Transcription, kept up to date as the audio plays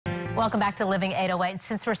Welcome back to Living 808.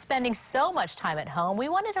 Since we're spending so much time at home, we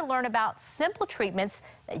wanted to learn about simple treatments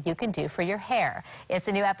that you can do for your hair. It's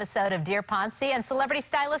a new episode of Dear Panci, and celebrity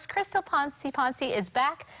stylist Crystal Panci is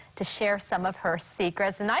back to share some of her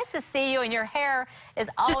secrets. Nice to see you, and your hair is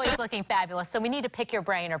always looking fabulous, so we need to pick your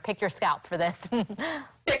brain or pick your scalp for this.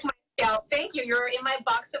 Pick my scalp. Thank you. You're in my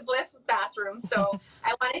Box of Bliss bathroom, so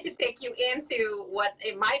I wanted to take you into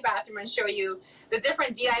in my bathroom and show you the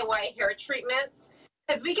different DIY hair treatments.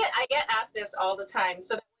 Because I get asked this all the time,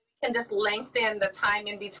 so that we can just lengthen the time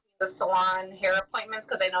in between the salon hair appointments,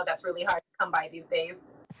 because I know that's really hard to come by these days.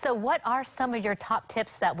 So what are some of your top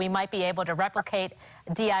tips that we might be able to replicate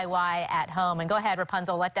DIY at home? And go ahead,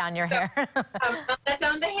 Rapunzel, let down your hair. Let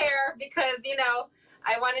down the hair because, you know,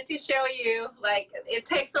 I wanted to show you, like, it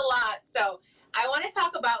takes a lot. So I want to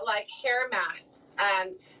talk about, like, hair masks.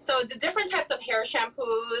 And so the different types of hair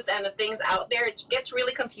shampoos and the things out there, it gets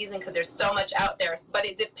really confusing because there's so much out there. But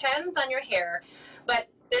it depends on your hair. But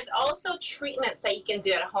there's also treatments that you can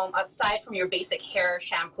do at home aside from your basic hair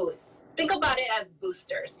shampoo. Think about it as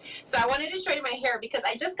boosters. So I wanted to show you my hair because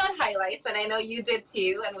I just got highlights, and I know you did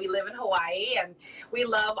too, and we live in Hawaii and we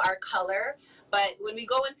love our color. But when we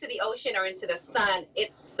go into the ocean or into the sun,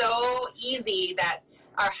 it's so easy that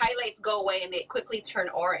our highlights go away and they quickly turn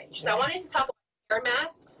orange. So I wanted to talk about hair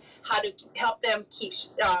masks, how to help them keep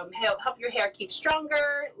help your hair keep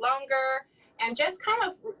stronger, longer, and just kind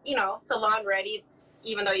of, you know, salon ready,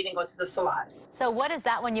 even though you didn't go to the salon. So what is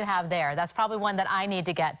that one you have there? That's probably one that I need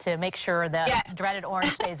to get to make sure the dreaded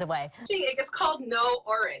orange stays away. It's called No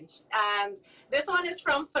Orange, and this one is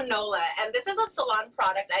from Fanola, and this is a salon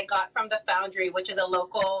product I got from the Foundry, which is a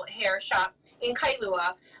local hair shop in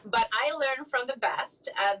Kailua. But I learned from the best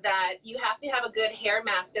that you have to have a good hair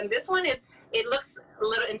mask, and this one it looks a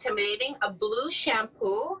little intimidating. A blue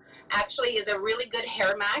shampoo actually is a really good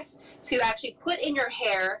hair mask to actually put in your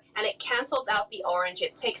hair, and it cancels out the orange.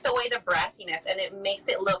 It takes away the brassiness and it makes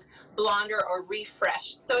it look blonder or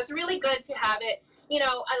refreshed. So it's really good to have it, you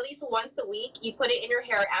know, at least once a week. You put it in your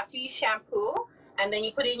hair after you shampoo, and then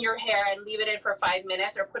you put it in your hair and leave it in for 5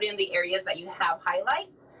 minutes, or put it in the areas that you have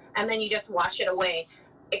highlights, and then you just wash it away.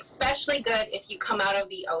 Especially good if you come out of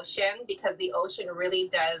the ocean, because the ocean really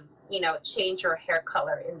does, you know, change your hair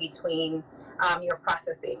color in between your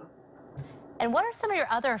processing. And what are some of your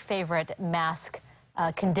other favorite mask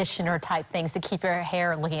conditioner type things to keep your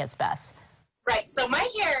hair looking its best? Right, so my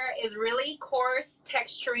hair is really coarse,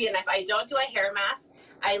 textury, and if I don't do a hair mask,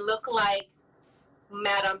 I look like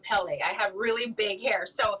Madame Pele. I have really big hair,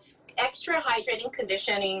 so extra hydrating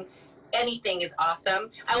conditioning, anything is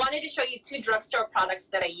awesome. I wanted to show you 2 drugstore products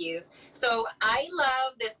that I use. So I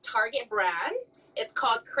love this Target brand. It's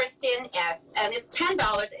called Kristen S, and it's $10.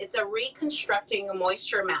 It's a reconstructing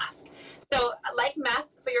moisture mask. So like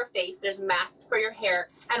masks for your face, there's masks for your hair.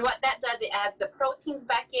 And what that does, it adds the proteins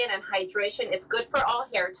back in and hydration. It's good for all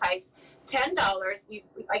hair types. $10. You,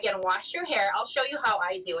 again, wash your hair. I'll show you how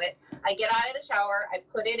I do it. I get out of the shower, I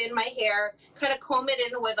put it in my hair, kind of comb it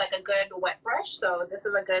in with like a good wet brush. So this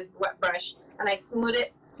is a good wet brush, and I smooth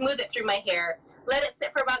it through my hair. Let it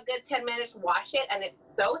sit for about good 10 minutes, wash it, and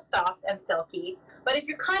it's so soft and silky. But if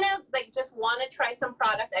you kind of like just want to try some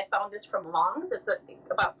product, I found this from Long's. It's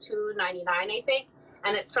about $2.99, I think,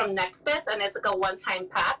 and it's from Nexus, and it's like a one-time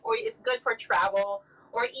pack, or it's good for travel,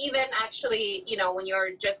 or even actually, you know, when you're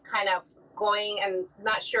just kind of going and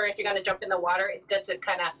not sure if you're going to jump in the water, it's good to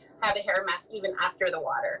kind of have a hair mask even after the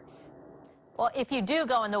water. Well, if you do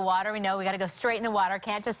go in the water, we know we got to go straight in the water.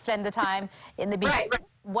 Can't just spend the time in the beach. Right.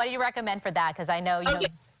 What do you recommend for that? Because I know you know.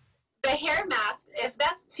 The hair mask, if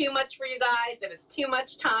that's too much for you guys, if it's too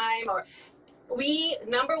much time, or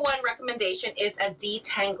number one recommendation is a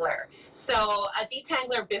detangler. So a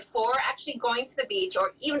detangler before actually going to the beach,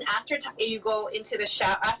 or even after you go into the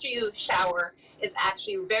shower, after you shower, is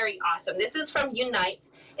actually very awesome. This is from Unite.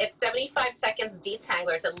 It's 75 seconds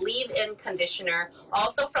detangler. It's a leave-in conditioner,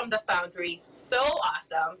 also from the Foundry. So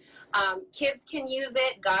awesome. Kids can use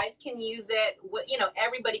it, guys can use it, you know,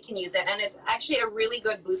 everybody can use it, and it's actually a really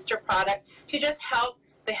good booster product to just help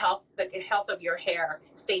the health of your hair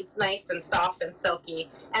stays nice and soft and silky,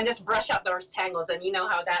 and just brush out those tangles, and you know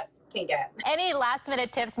how that can get. Any last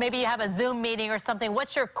minute tips? Maybe you have a Zoom meeting or something.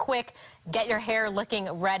 What's your quick get your hair looking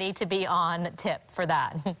ready to be on tip for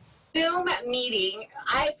that? Zoom meeting,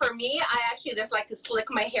 for me, I actually just like to slick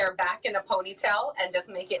my hair back in a ponytail and just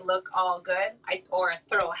make it look all good, or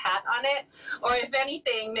throw a hat on it, or if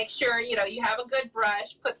anything, make sure, you know, you have a good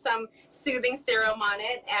brush, put some soothing serum on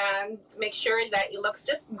it, and make sure that it looks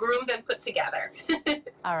just groomed and put together.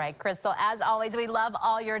 All right, Crystal, as always, we love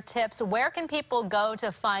all your tips. Where can people go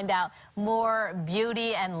to find out more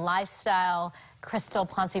beauty and lifestyle Crystal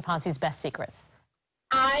Panci's best secrets?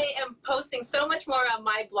 I am posting so much more on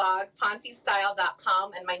my blog,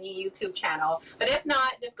 pancistyle.com, and my new YouTube channel. But if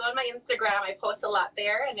not, just go on my Instagram. I post a lot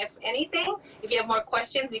there. And if anything, if you have more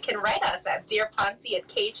questions, you can write us at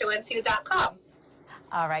dearpanci@khon2.com.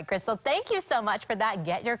 All right, Crystal, thank you so much for that.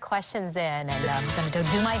 Get your questions in, and I'm going to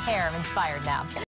do my hair. I'm inspired now.